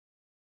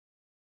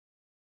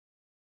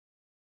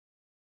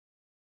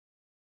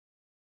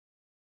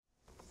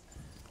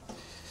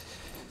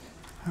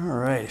All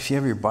right, if you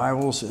have your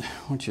Bibles, I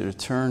want you to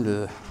turn to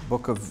the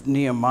book of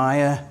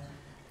Nehemiah,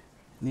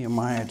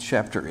 Nehemiah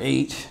chapter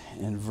 8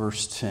 and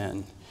verse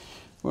 10.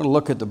 We're going to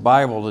look at the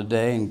Bible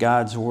today and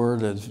God's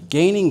Word of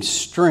gaining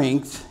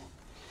strength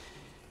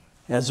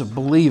as a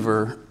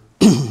believer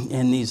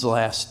in these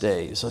last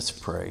days. Let's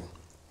pray.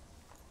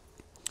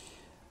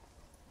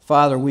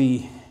 Father,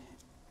 we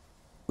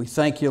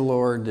thank you,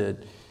 Lord, that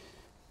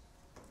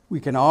we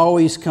can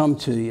always come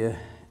to you.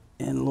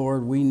 And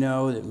Lord, we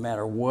know that no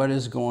matter what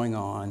is going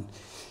on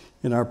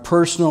in our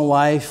personal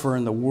life or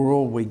in the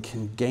world, we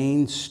can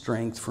gain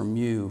strength from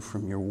you,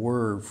 from your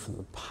word, from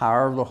the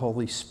power of the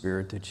Holy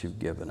Spirit that you've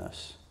given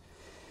us.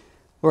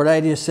 Lord, I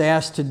just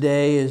ask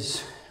today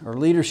as our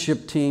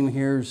leadership team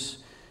hears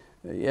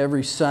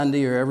every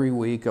Sunday or every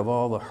week of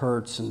all the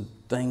hurts and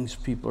things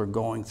people are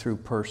going through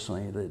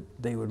personally,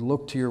 that they would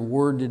look to your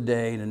word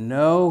today to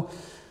know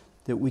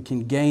that we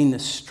can gain the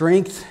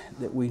strength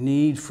that we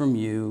need from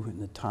you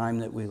in the time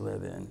that we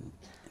live in.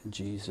 In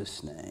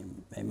Jesus'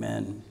 name,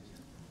 amen.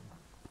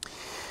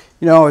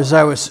 You know, as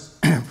I was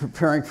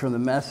preparing for the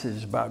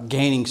message about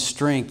gaining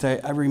strength,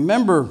 I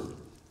remember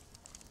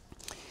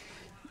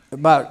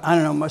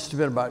must have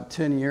been about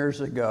 10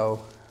 years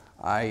ago,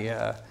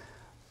 I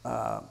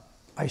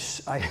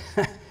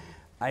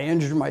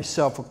injured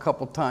myself a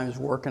couple times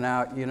working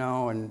out,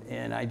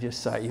 and I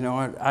just thought, you know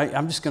what,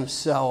 I'm just going to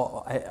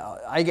sell.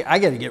 I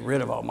got to get rid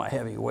of all my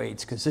heavy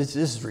weights because this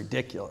is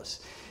ridiculous.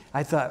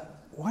 I thought,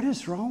 what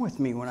is wrong with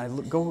me when I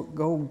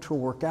go to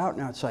work out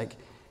now? It's like,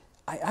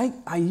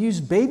 I use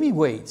baby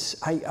weights.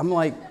 I'm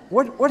like,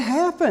 what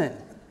happened?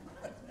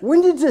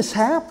 When did this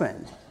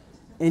happen?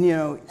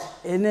 And,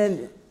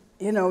 then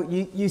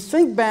you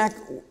think back,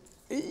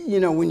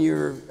 when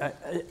you're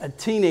a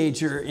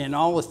teenager and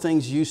all the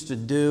things you used to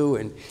do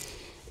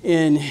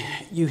and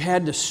you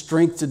had the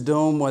strength to do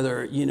them,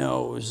 whether, it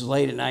was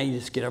late at night, you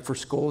just get up for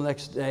school the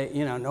next day,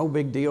 no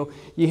big deal.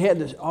 You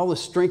had all the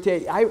strength.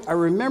 I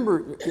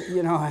remember, I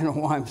don't know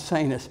why I'm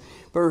saying this,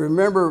 but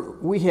remember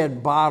we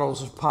had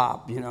bottles of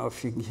pop,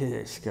 if you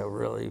just go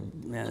really,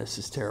 man, this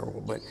is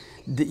terrible, but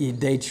you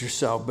date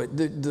yourself. But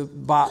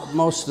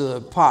most of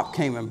the pop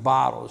came in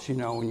bottles,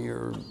 when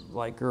you're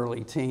like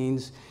early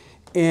teens.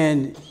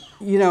 And,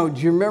 do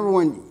you remember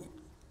when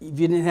if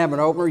you didn't have an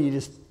opener, you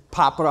just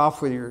pop it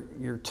off with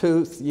your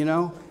tooth,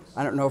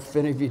 I don't know if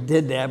any of you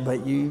did that,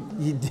 but you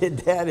did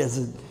that as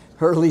an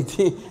early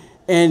teen.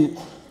 And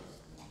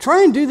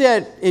try and do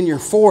that in your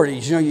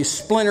 40s. You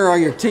splinter all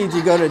your teeth,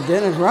 you go to the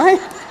dentist, right?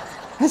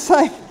 It's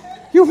like,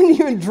 you wouldn't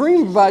even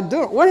dream about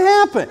doing it. What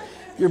happened?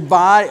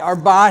 Our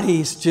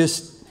bodies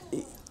just,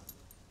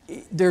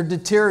 they're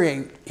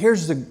deteriorating.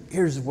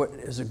 Here's what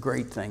is a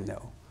great thing,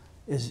 though,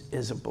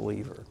 is a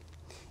believer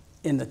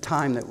in the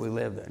time that we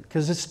live in,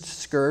 because it's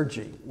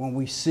discouraging when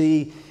we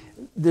see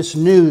this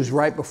news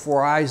right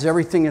before our eyes,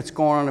 everything that's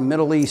going on in the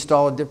Middle East,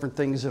 all the different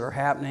things that are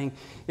happening.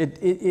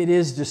 It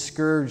is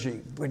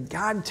discouraging. But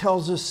God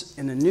tells us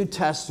in the New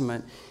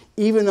Testament,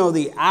 even though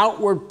the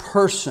outward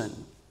person,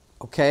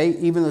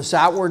 even this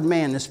outward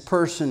man, this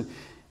person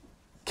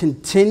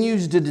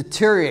continues to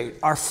deteriorate,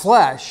 our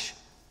flesh,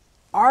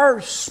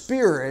 our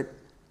spirit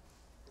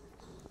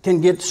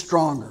can get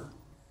stronger.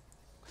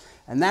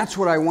 And that's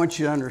what I want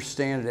you to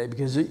understand today,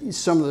 because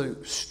some of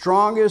the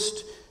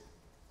strongest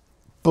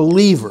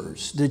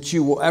believers that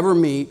you will ever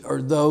meet are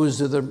those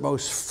that are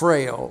most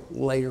frail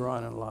later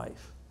on in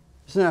life.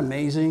 Isn't that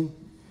amazing?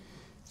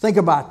 Think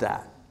about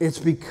that. It's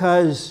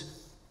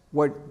because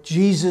what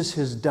Jesus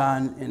has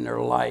done in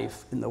their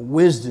life, and the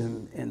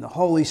wisdom and the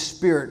Holy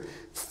Spirit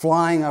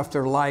flying off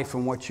their life,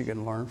 and what you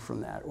can learn from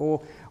that.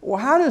 Well,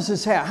 how does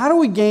this happen? How do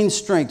we gain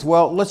strength?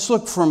 Well, let's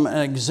look from an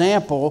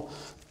example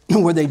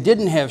where they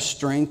didn't have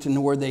strength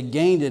and where they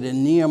gained it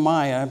in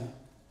Nehemiah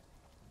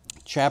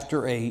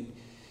chapter 8.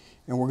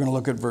 And we're going to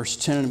look at verse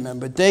 10 in a minute.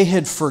 But they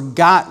had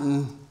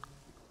forgotten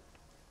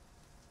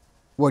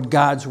what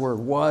God's word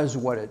was,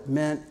 what it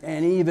meant,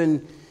 and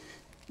even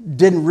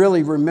didn't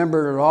really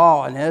remember it at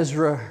all. And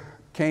Ezra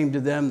came to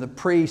them, the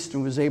priest,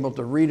 and was able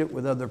to read it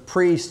with other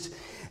priests.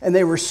 And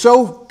they were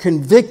so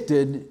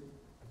convicted,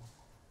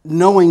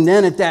 knowing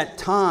then at that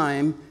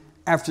time,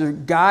 after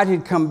God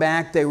had come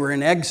back, they were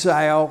in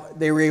exile.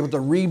 They were able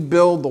to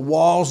rebuild the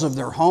walls of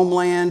their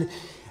homeland.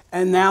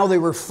 And now they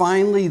were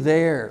finally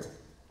there.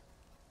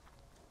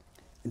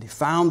 And they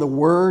found the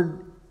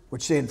word,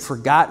 which they had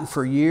forgotten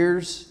for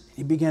years.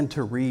 He began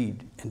to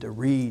read and to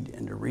read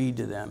and to read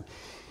to them.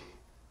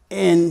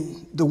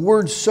 And the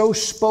word so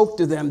spoke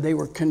to them, they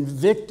were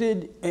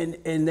convicted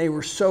and they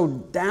were so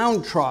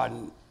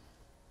downtrodden.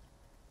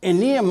 And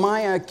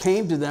Nehemiah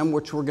came to them,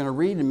 which we're going to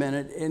read in a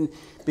minute, and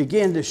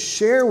began to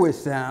share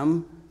with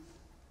them,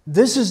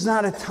 this is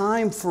not a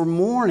time for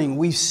mourning.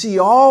 We see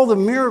all the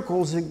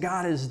miracles that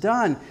God has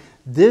done.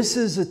 This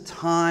is a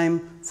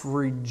time for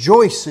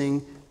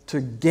rejoicing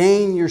to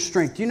gain your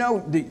strength. You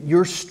know that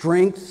your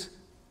strength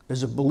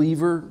as a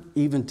believer,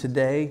 even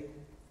today,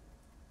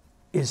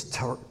 is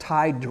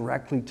tied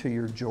directly to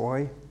your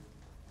joy?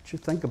 Would you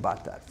think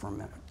about that for a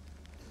minute?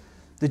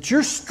 That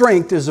your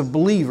strength as a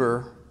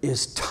believer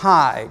is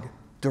tied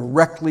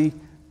directly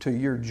to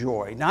your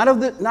joy.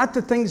 Not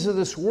the things of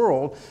this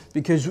world,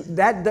 because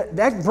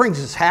that brings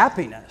us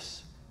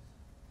happiness.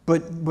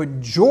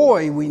 But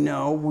joy, we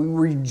know, we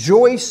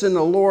rejoice in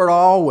the Lord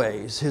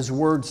always, His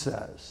Word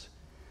says.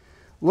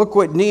 Look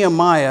what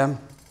Nehemiah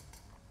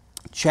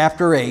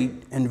chapter 8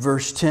 and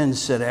verse 10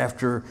 said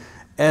after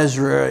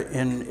Ezra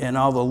and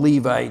all the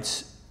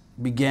Levites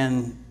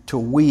began to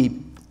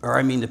weep,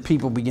 the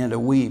people began to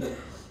weep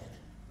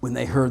when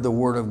they heard the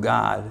word of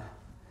God.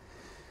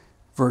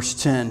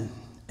 Verse 10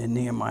 in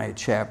Nehemiah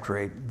chapter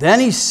 8. Then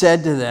he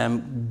said to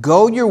them,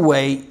 go your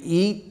way,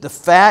 eat the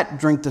fat,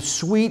 drink the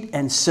sweet,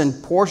 and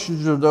send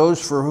portions to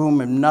those for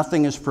whom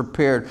nothing is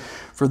prepared.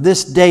 For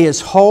this day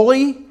is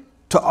holy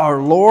to our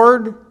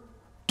Lord.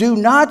 Do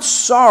not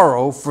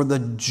sorrow, for the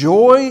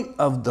joy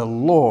of the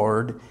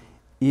Lord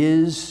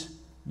is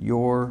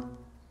your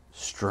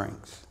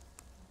strength.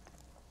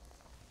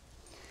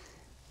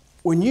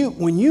 When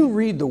you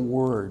read the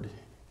Word,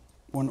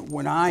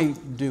 when I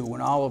do,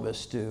 when all of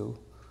us do,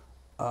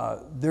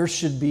 there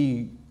should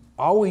be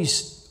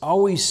always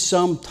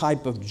some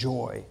type of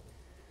joy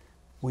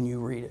when you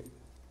read it.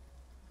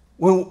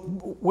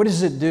 What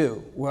does it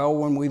do? Well,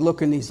 when we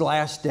look in these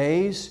last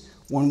days,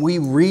 when we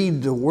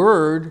read the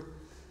Word,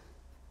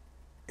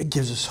 it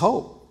gives us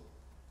hope.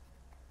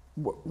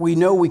 We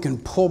know we can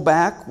pull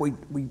back. We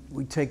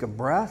take a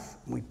breath.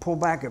 We pull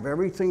back of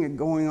everything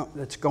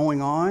that's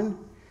going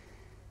on.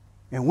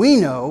 And we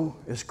know,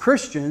 as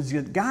Christians,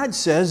 that God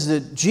says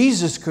that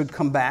Jesus could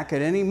come back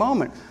at any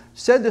moment.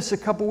 Said this a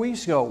couple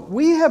weeks ago.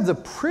 We have the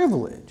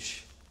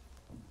privilege,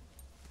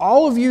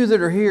 all of you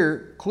that are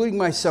here, including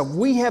myself,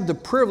 we have the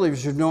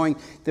privilege of knowing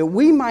that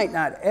we might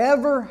not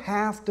ever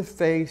have to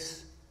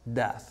face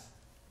death.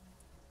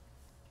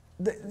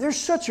 There's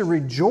such a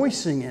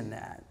rejoicing in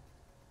that.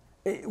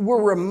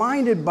 We're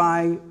reminded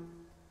by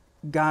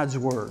God's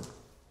Word.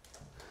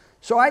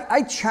 So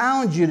I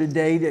challenge you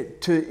today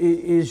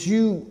to as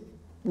you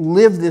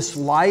live this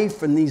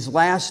life in these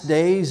last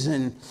days,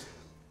 and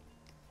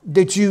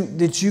that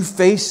you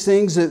face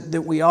things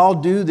that we all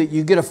do, that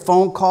you get a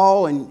phone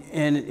call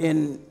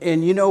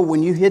and you know,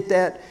 when you hit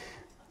that,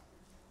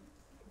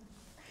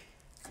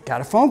 got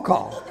a phone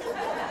call.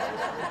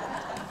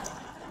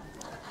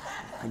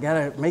 I got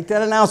to make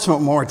that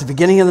announcement more at the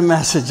beginning of the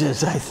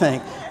messages, I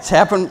think. It's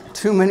happened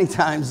too many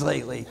times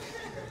lately.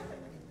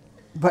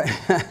 But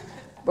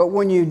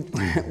when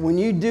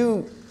you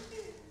do,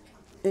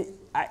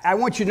 I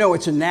want you to know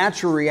it's a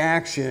natural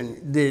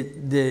reaction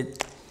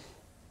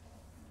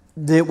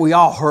that we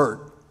all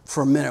hurt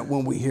for a minute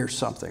when we hear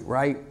something,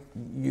 right?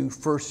 You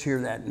first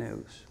hear that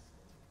news.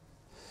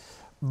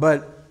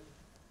 But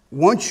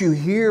once you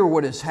hear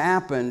what has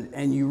happened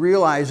and you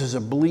realize as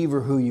a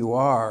believer who you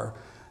are,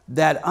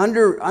 that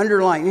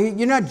underlying,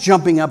 you're not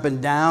jumping up and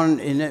down.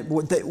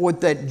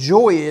 What that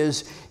joy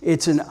is,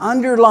 it's an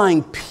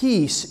underlying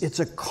peace. It's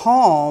a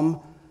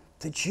calm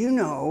that you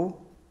know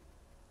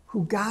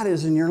who God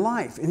is in your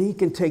life. And He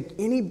can take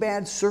any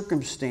bad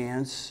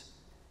circumstance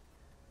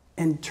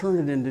and turn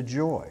it into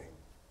joy.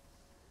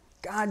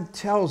 God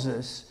tells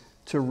us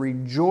to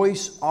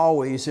rejoice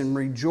always and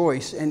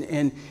rejoice.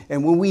 And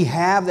when we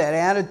have that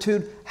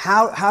attitude,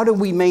 how do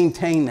we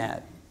maintain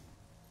that?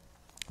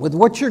 With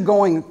what you're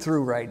going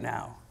through right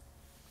now,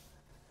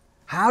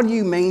 how do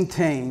you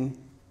maintain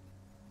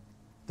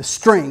the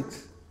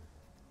strength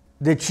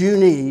that you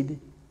need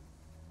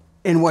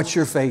in what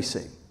you're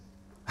facing?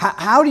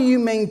 How do you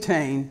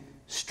maintain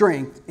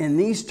strength in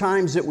these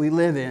times that we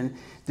live in,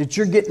 that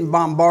you're getting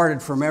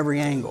bombarded from every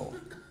angle?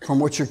 From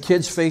what your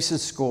kids face at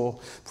school,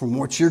 from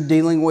what you're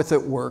dealing with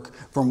at work,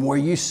 from where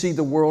you see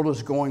the world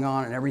is going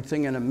on and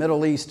everything in the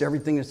Middle East,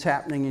 everything that's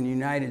happening in the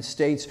United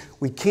States.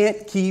 We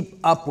can't keep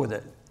up with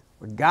it.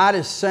 What God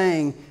is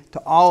saying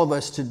to all of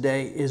us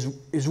today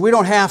is we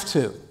don't have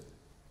to.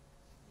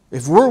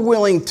 If we're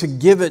willing to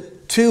give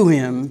it to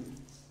Him,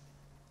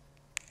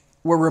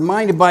 we're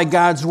reminded by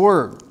God's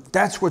Word.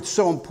 That's what's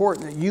so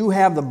important, that you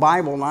have the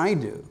Bible and I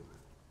do.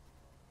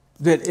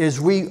 That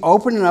as we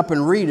open it up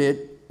and read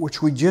it,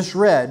 which we just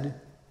read,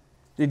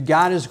 that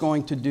God is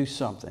going to do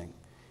something.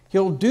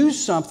 He'll do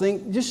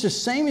something just the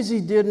same as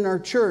He did in our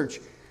church.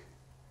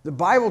 The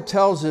Bible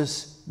tells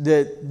us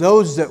that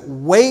those that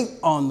wait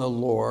on the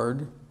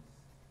Lord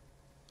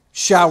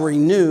shall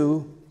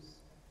renew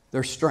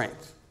their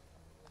strength.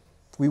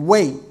 If we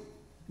wait,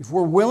 if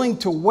we're willing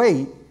to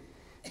wait,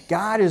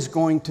 God is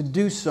going to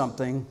do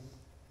something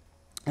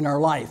in our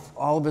life.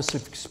 All of us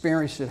have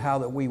experienced it, how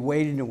that we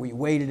waited and we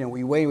waited and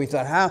we waited. We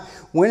thought,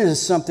 when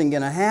is something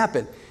going to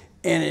happen?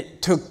 And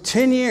it took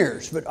 10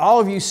 years, but all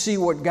of you see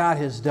what God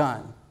has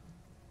done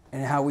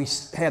and how we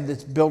have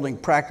this building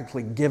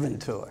practically given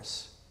to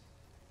us.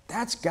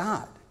 That's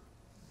God.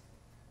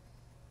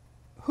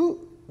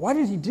 Why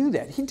did He do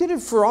that? He did it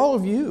for all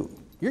of you.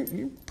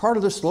 You're part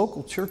of this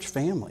local church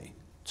family.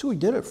 That's who He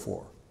did it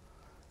for.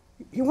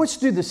 He wants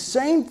to do the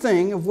same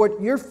thing of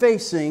what you're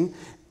facing,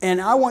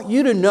 and I want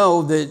you to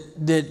know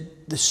that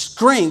the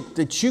strength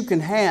that you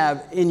can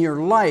have in your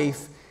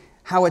life,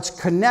 how it's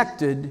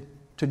connected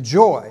to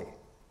joy.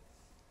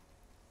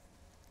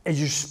 As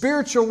your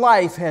spiritual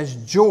life has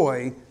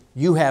joy,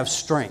 you have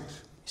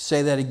strength.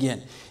 Say that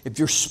again. If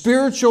your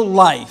spiritual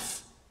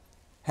life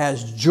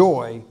has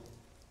joy,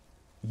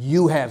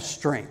 you have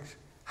strength.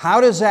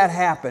 How does that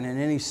happen in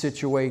any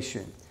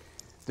situation?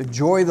 The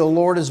joy of the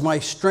Lord is my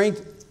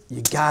strength.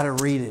 You got to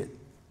read it.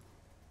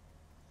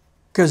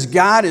 Because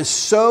God is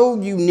so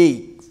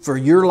unique for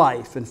your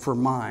life and for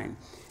mine.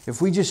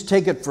 If we just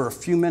take it for a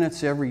few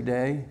minutes every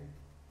day,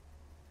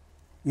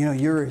 you know,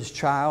 you're His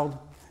child.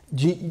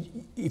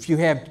 If you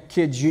have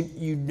kids,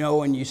 you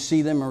know and you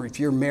see them, or if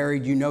you're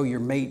married, you know your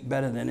mate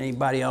better than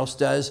anybody else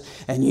does,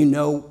 and you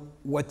know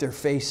what they're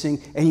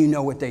facing, and you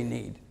know what they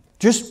need.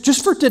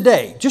 Just for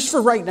today, just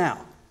for right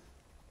now.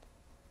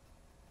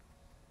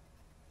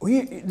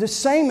 The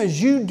same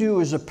as you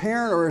do as a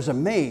parent or as a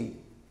mate,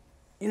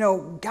 you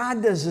know,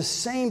 God does the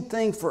same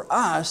thing for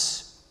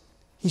us.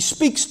 He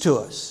speaks to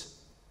us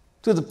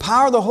through the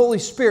power of the Holy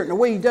Spirit, and the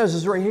way He does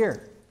is right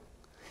here.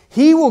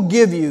 He will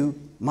give you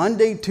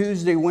Monday,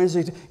 Tuesday,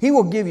 Wednesday. He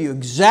will give you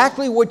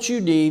exactly what you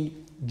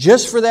need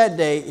just for that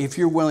day if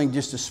you're willing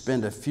just to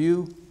spend a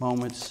few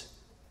moments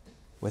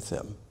with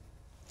Him.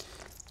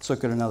 Let's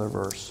look at another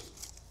verse.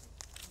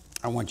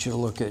 I want you to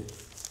look at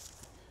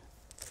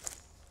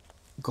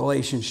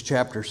Galatians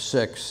chapter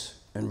 6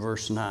 and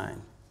verse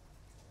 9.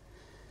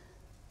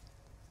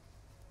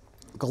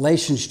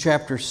 Galatians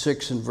chapter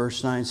 6 and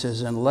verse 9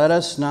 says, "And let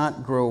us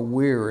not grow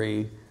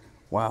weary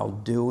while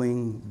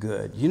doing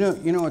good." You know,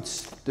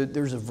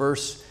 there's a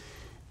verse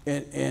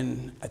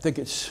in I think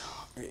it's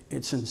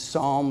in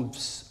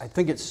Psalms. I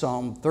think it's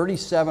Psalm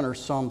 37 or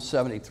Psalm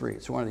 73.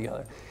 It's one or the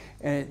other,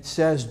 and it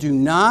says, "Do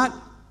not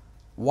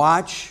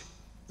watch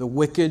the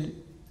wicked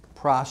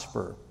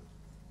prosper,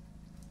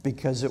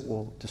 because it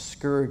will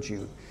discourage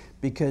you,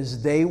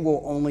 because they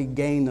will only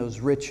gain those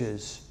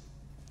riches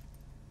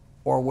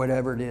or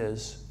whatever it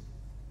is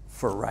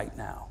for right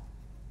now."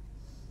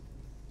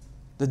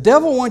 The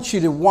devil wants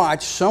you to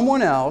watch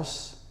someone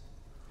else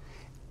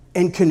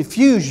and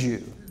confuse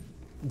you.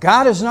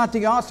 God is not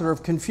the author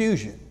of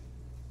confusion.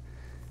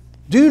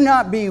 Do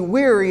not be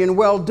weary in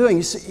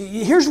well-doing.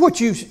 Here's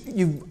what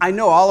I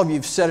know all of you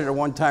have said it at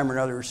one time or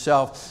another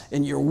yourself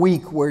in your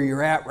week where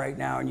you're at right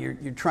now, and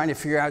you're trying to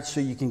figure out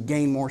so you can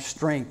gain more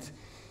strength.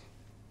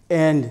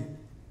 And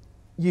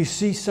you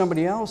see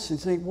somebody else and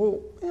think, well,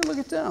 man, look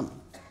at them.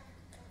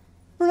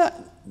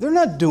 They're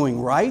not doing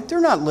right. They're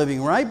not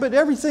living right, but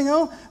everything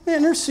else,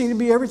 man, there seems to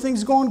be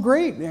everything's going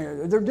great.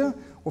 They're doing,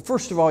 well,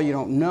 first of all, you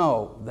don't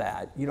know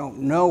that. You don't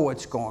know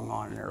what's going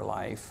on in their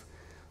life.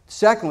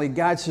 Secondly,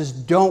 God says,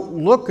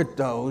 don't look at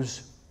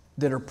those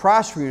that are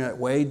prospering that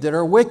way that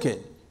are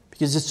wicked,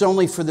 because it's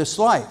only for this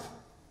life.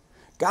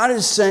 God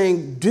is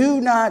saying,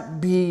 do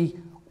not be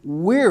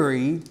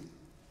weary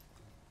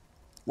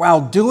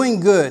while doing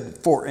good,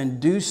 for in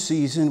due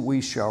season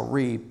we shall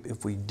reap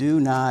if we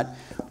do not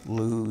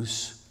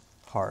lose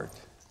heart.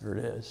 There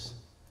it is.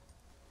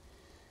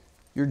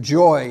 Your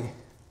joy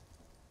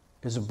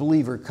as a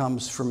believer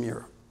comes from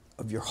your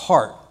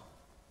heart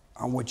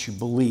on what you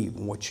believe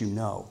and what you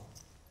know.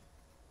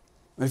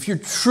 If you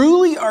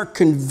truly are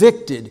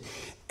convicted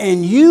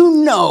and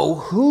you know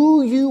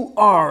who you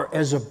are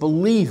as a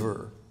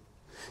believer,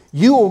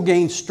 you will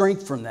gain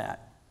strength from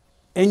that.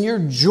 And your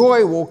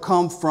joy will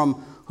come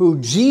from who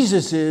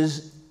Jesus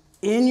is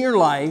in your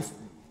life.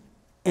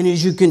 And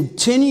as you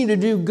continue to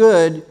do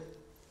good,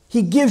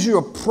 He gives you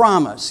a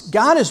promise.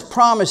 God is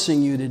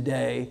promising you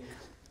today,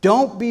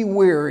 don't be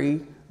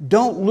weary,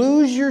 don't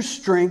lose your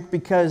strength,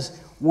 because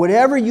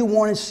whatever you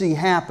want to see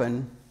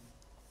happen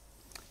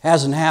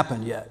hasn't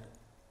happened yet.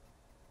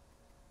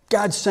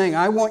 God's saying,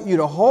 I want you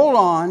to hold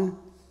on.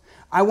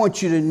 I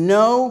want you to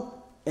know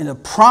in the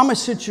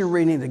promise that you're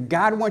reading that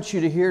God wants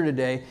you to hear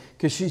today.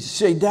 Because you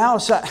say,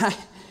 Dallas, how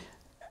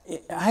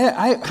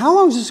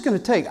long is this going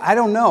to take? I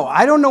don't know.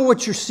 I don't know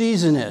what your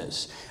season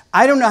is.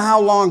 I don't know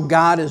how long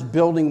God is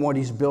building what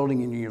He's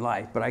building in your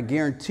life. But I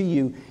guarantee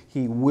you,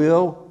 He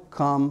will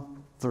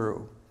come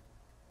through.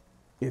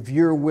 If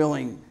you're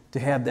willing to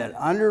have that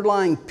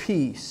underlying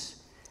peace,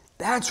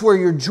 that's where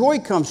your joy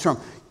comes from.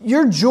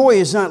 Your joy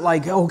is not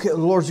like, okay, the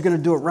Lord's going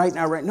to do it right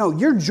now, right? No,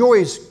 your joy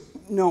is,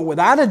 no,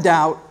 without a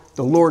doubt,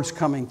 the Lord's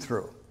coming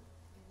through.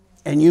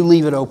 And you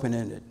leave it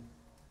open-ended.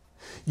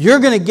 You're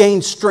going to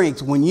gain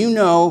strength when you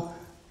know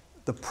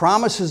the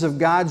promises of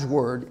God's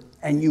Word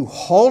and you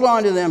hold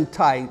on to them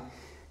tight.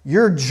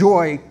 Your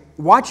joy,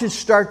 watch it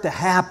start to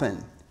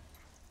happen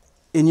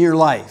in your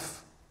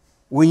life.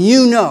 When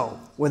you know,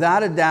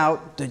 without a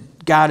doubt,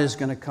 that God is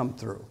going to come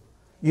through.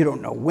 You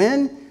don't know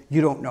when. You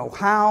don't know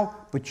how,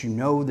 but you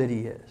know that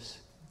He is.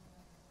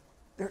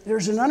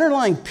 There's an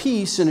underlying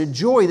peace and a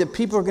joy that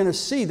people are going to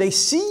see. They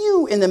see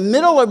you in the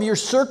middle of your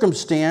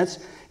circumstance.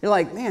 You're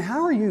like, man,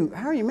 how are you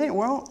made?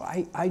 Well,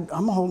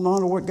 I'm holding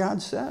on to what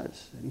God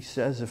says. And He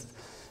says,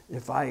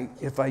 if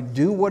I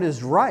do what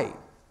is right,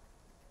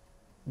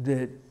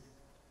 that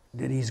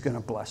He's going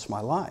to bless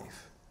my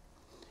life.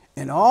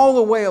 And all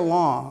the way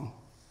along,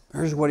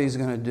 here's what He's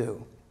going to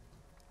do.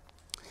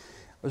 I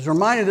was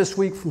reminded this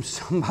week from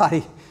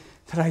somebody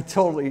But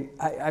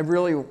I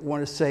really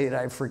want to say that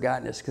I've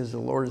forgotten this because the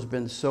Lord has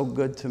been so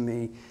good to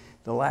me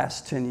the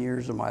last 10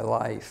 years of my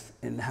life,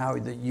 and how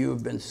that you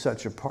have been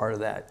such a part of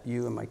that,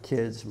 you and my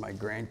kids, my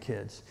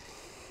grandkids.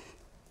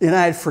 And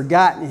I had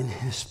forgotten, and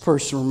this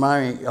person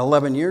reminded me,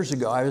 11 years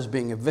ago, I was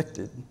being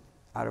evicted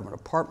out of an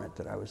apartment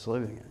that I was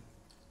living in.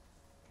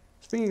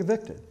 I was being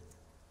evicted.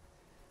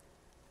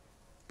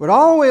 But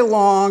all the way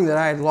along that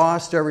I had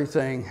lost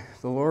everything,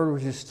 the Lord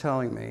was just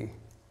telling me,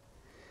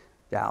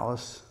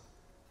 Dallas,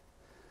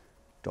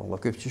 don't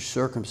look at your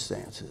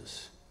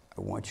circumstances.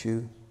 I want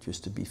you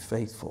just to be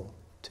faithful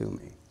to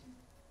me.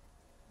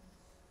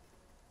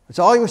 That's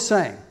all he was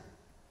saying.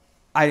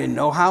 I didn't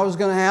know how it was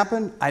going to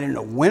happen. I didn't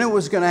know when it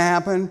was going to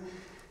happen.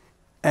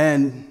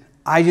 And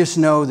I just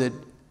know that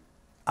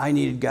I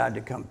needed God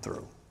to come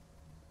through.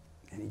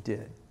 And he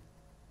did.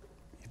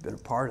 He's been a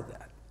part of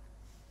that.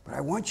 But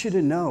I want you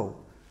to know,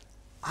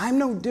 I'm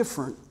no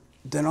different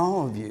than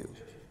all of you.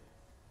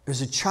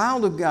 As a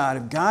child of God,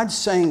 if God's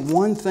saying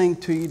one thing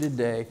to you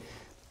today,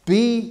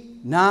 be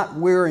not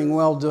weary in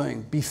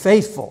well-doing. Be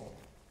faithful.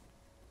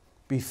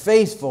 Be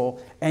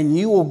faithful, and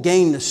you will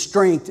gain the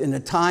strength in the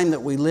time that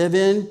we live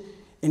in,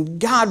 and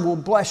God will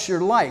bless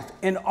your life.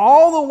 And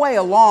all the way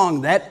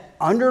along, that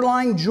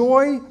underlying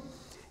joy,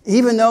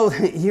 even though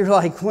you're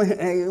like,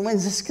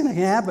 when's this going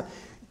to happen?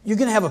 You're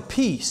going to have a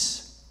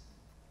peace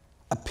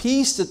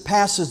that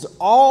passes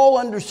all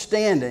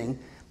understanding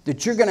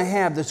that you're going to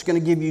have, that's going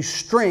to give you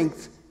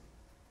strength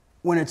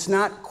when it's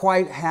not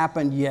quite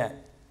happened yet.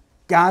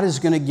 God is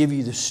going to give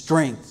you the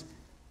strength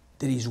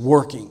that he's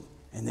working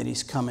and that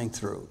he's coming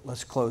through.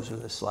 Let's close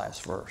with this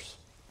last verse.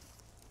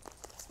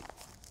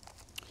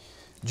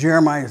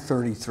 Jeremiah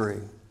 33.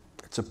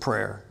 It's a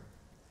prayer.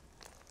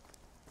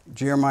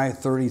 Jeremiah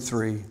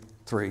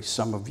 33:3.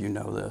 Some of you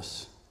know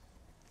this.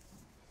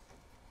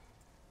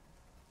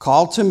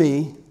 Call to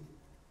me,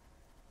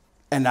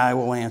 and I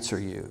will answer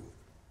you.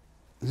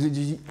 Do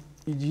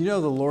you know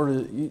the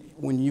Lord,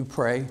 when you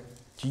pray,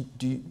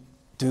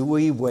 do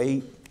we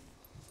wait?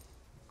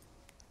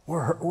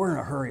 We're in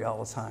a hurry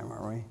all the time,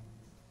 aren't we?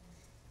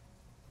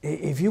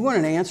 If you want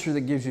an answer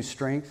that gives you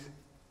strength,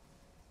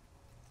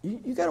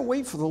 you got to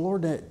wait for the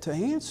Lord to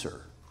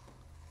answer.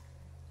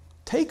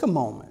 Take a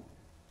moment.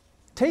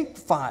 Take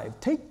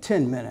 5, take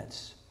 10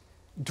 minutes.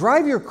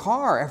 Drive your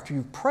car after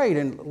you've prayed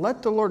and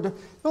let the Lord,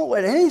 don't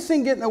let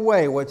anything get in the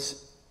way.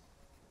 What's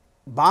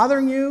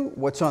bothering you,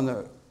 what's on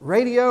the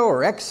radio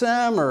or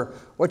XM or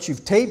what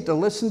you've taped to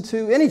listen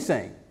to,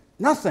 anything,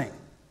 nothing.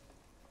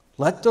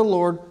 Let the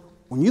Lord,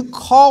 when you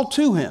call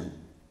to him,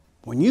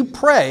 when you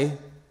pray,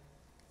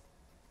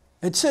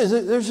 it says,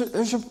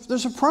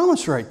 there's a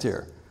promise right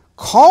there.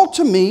 Call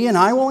to me and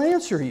I will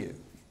answer you.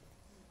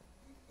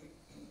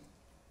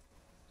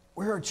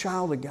 We're a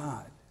child of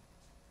God.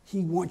 He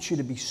wants you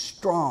to be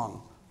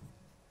strong,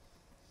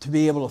 to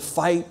be able to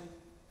fight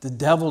the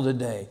devil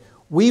today.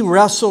 We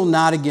wrestle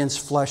not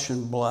against flesh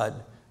and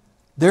blood.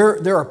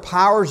 There are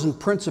powers and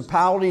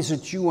principalities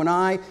that you and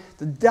I,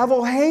 the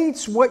devil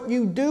hates what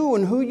you do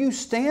and who you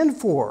stand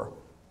for.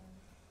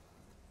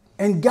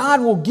 And God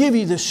will give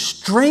you the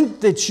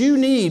strength that you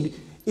need.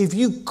 If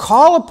you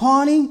call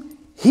upon him,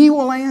 he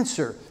will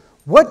answer.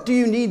 What do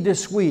you need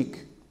this week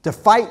to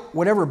fight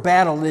whatever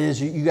battle it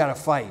is you got to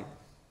fight?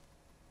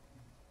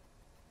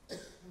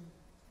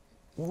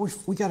 Well,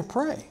 we got to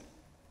pray.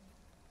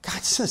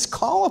 God says,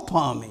 call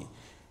upon me.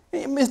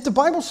 If the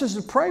Bible says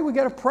to pray, we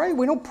got to pray.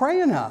 We don't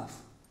pray enough.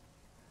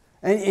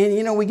 And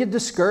you know, we get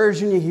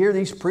discouraged when you hear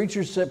these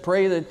preachers that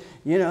pray that,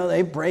 you know,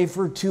 they pray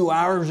for 2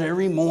 hours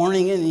every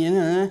morning. And, you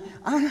know,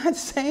 I'm not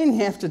saying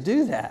you have to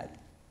do that.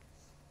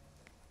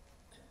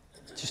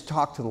 Just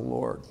talk to the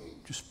Lord.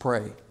 Just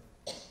pray.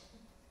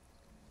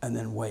 And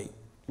then wait.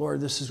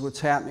 Lord, this is what's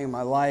happening in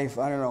my life.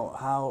 I don't know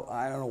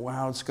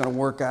how it's going to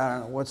work out. I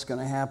don't know what's going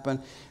to happen.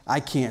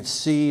 I can't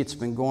see. It's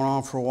been going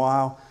on for a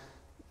while.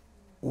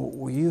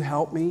 Will you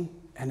help me?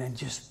 And then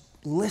just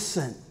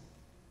listen.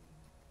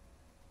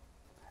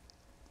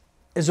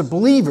 As a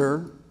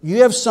believer,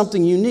 you have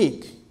something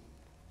unique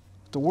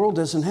the world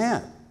doesn't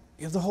have.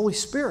 You have the Holy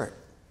Spirit.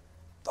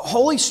 The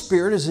Holy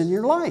Spirit is in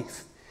your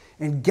life.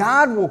 And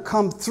God will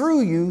come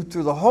through you,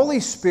 through the Holy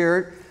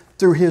Spirit,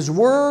 through his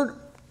word,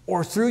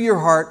 or through your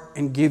heart,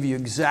 and give you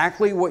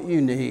exactly what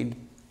you need,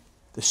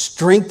 the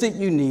strength that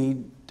you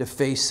need to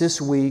face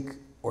this week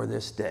or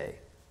this day,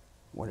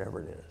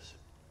 whatever it is.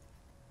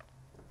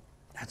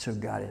 That's who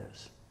God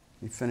is.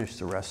 We finish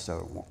the rest of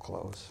it and we'll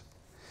close.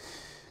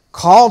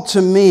 Call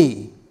to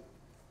me.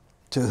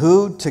 To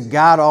who? To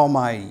God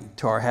Almighty,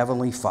 to our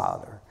Heavenly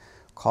Father.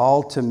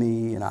 Call to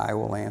me and I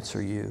will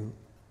answer you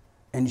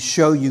and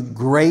show you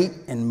great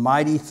and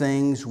mighty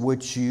things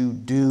which you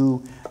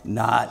do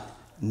not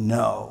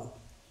know.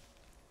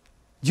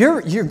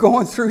 You're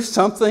going through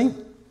something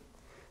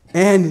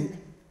and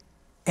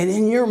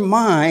in your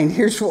mind,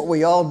 here's what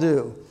we all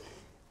do.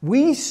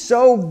 We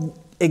so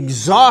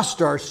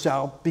exhaust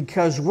ourselves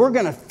because we're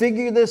going to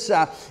figure this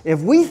out.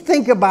 If we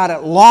think about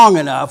it long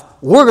enough,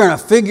 we're going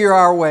to figure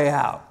our way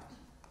out.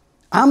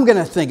 I'm going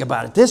to think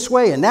about it this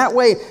way and that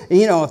way.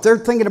 You know, if they're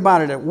thinking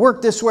about it at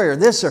work this way or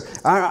this, or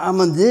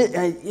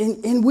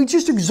and we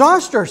just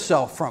exhaust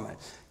ourselves from it.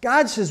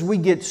 God says we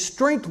get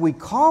strength, we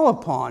call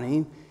upon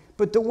Him,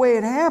 but the way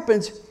it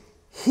happens,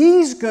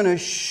 He's going to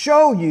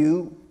show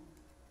you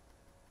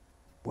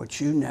what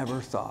you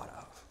never thought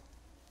of.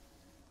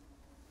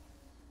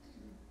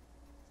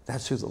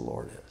 That's who the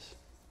Lord is.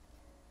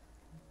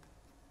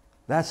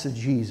 That's the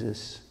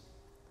Jesus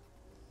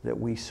that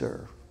we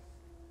serve.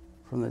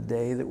 From the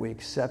day that we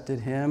accepted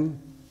Him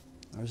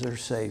as our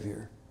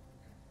Savior.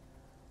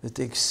 That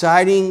the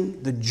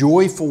exciting, the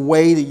joyful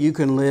way that you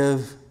can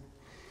live,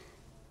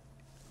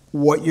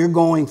 what you're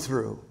going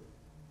through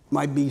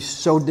might be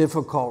so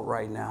difficult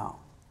right now.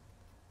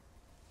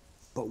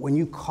 But when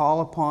you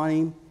call upon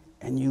Him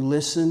and you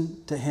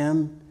listen to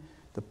Him,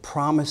 the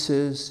promise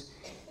is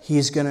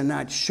He's going to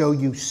not show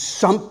you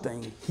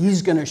something.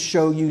 He's going to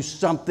show you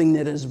something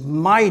that is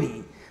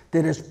mighty,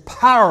 that is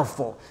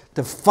powerful,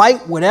 to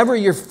fight whatever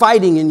you're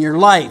fighting in your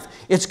life.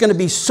 It's going to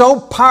be so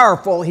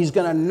powerful, He's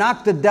going to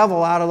knock the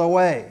devil out of the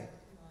way.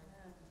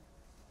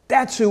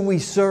 That's who we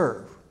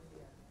serve.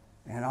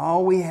 And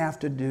all we have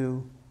to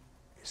do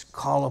is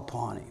call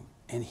upon Him.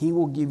 And He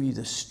will give you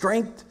the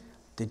strength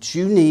that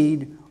you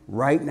need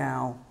right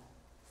now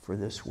for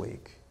this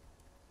week.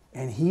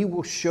 And He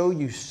will show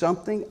you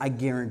something, I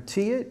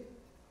guarantee it,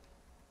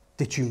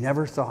 that you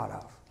never thought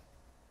of.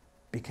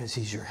 Because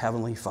He's your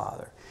Heavenly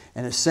Father.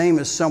 And the same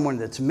as someone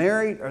that's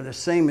married, or the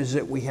same as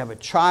that we have a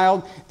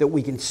child, that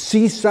we can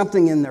see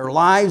something in their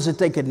lives that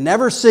they could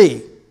never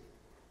see.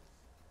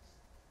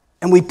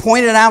 And we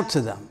point it out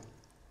to them.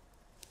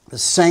 The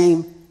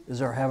same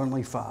as our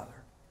Heavenly Father.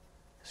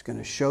 It's going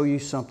to show you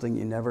something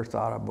you never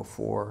thought of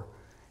before.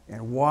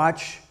 And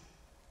watch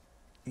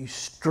you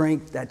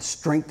that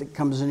strength that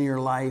comes into your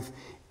life,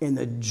 and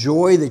the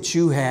joy that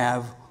you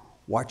have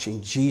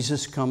watching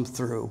Jesus come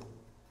through.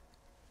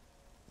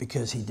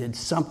 Because He did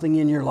something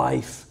in your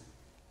life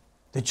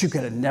that you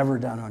could have never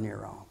done on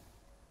your own.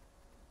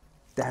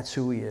 That's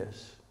who He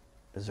is,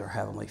 as our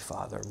Heavenly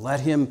Father.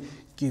 Let Him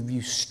give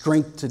you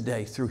strength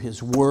today through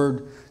His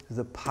Word, through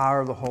the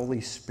power of the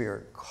Holy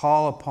Spirit.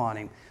 Call upon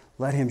Him.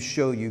 Let Him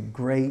show you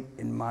great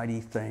and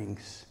mighty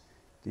things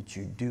that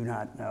you do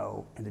not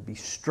know, and to be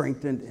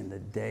strengthened in the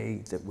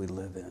day that we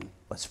live in.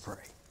 Let's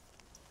pray.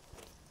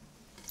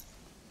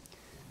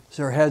 As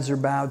our heads are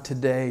bowed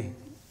today,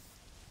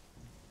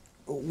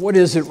 what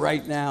is it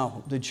right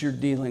now that you're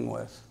dealing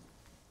with?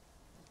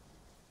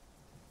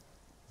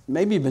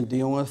 Maybe you've been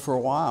dealing with it for a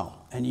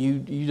while, and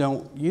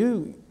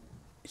you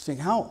think,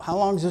 how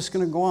long is this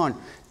going to go on?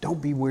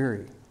 Don't be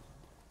weary.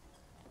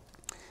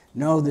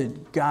 Know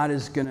that God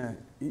is going to,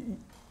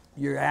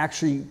 you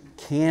actually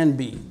can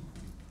be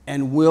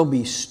and will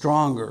be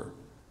stronger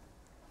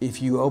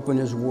if you open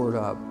His Word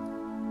up.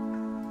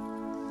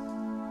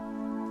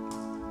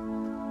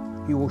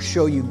 He will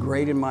show you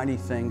great and mighty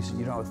things.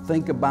 You know,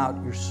 think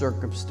about your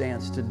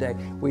circumstance today.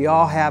 We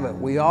all have it.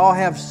 We all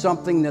have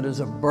something that is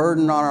a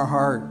burden on our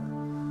heart.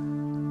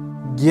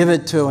 Give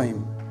it to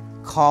Him.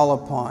 Call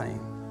upon Him.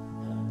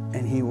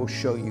 And He will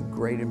show you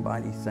great and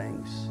mighty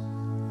things,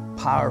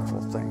 powerful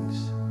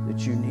things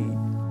that you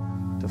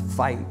need to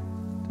fight,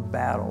 to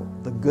battle,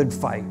 the good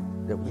fight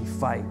that we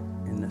fight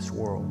in this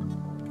world.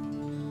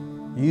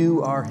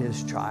 You are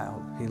His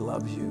child. He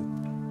loves you.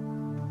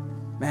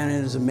 Man,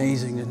 it is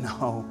amazing to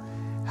know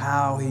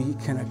how He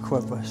can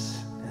equip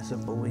us as a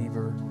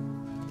believer,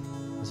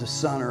 as a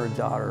son or a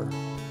daughter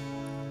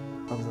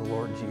of the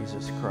Lord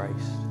Jesus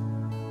Christ.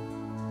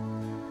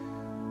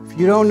 If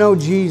you don't know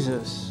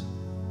Jesus,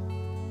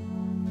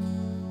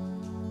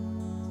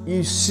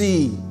 you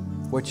see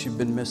what you've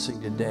been missing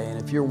today.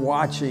 And if you're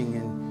watching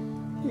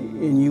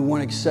and you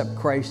want to accept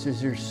Christ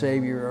as your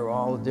Savior, or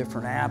all the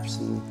different apps,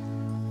 and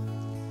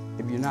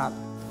if you're not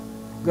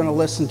going to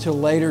listen till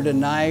later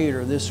tonight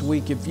or this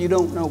week, if you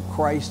don't know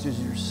Christ as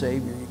your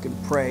Savior, you can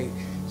pray.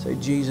 Say,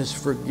 Jesus,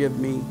 forgive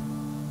me.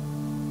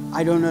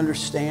 I don't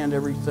understand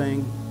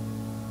everything.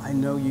 I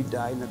know you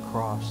died on the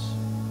cross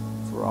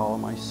for all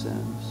of my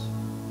sins.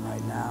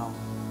 Right now,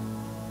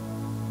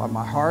 by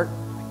my heart,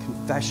 my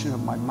confession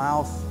of my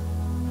mouth,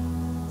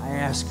 I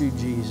ask you,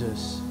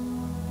 Jesus,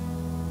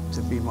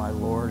 to be my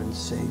Lord and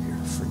Savior,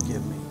 to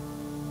forgive me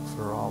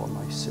for all of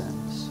my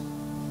sins.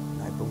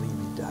 And I believe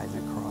you died on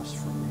the cross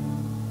for me.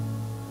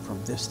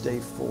 From this day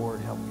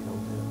forward, help me to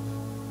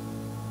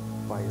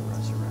live by your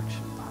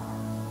resurrection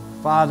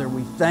power. Father,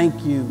 we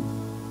thank you.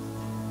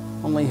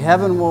 Only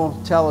heaven will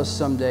tell us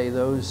someday,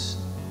 those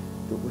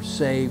that were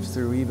saved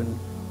through even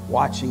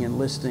watching and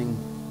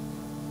listening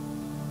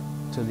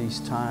to these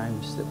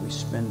times that we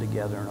spend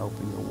together and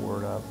open your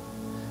Word up.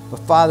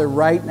 But Father,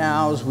 right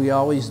now, as we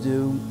always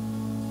do,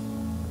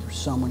 there's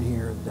someone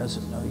here that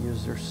doesn't know you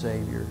as their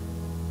Savior.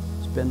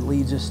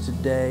 Leads us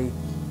today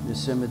in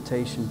this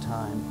invitation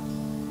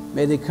time.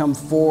 May they come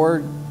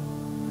forward.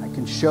 I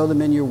can show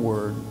them in your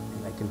Word,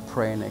 and they can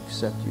pray and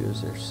accept you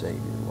as their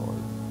Savior, Lord.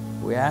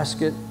 We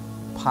ask it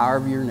in the power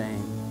of your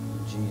name,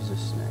 in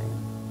Jesus' name.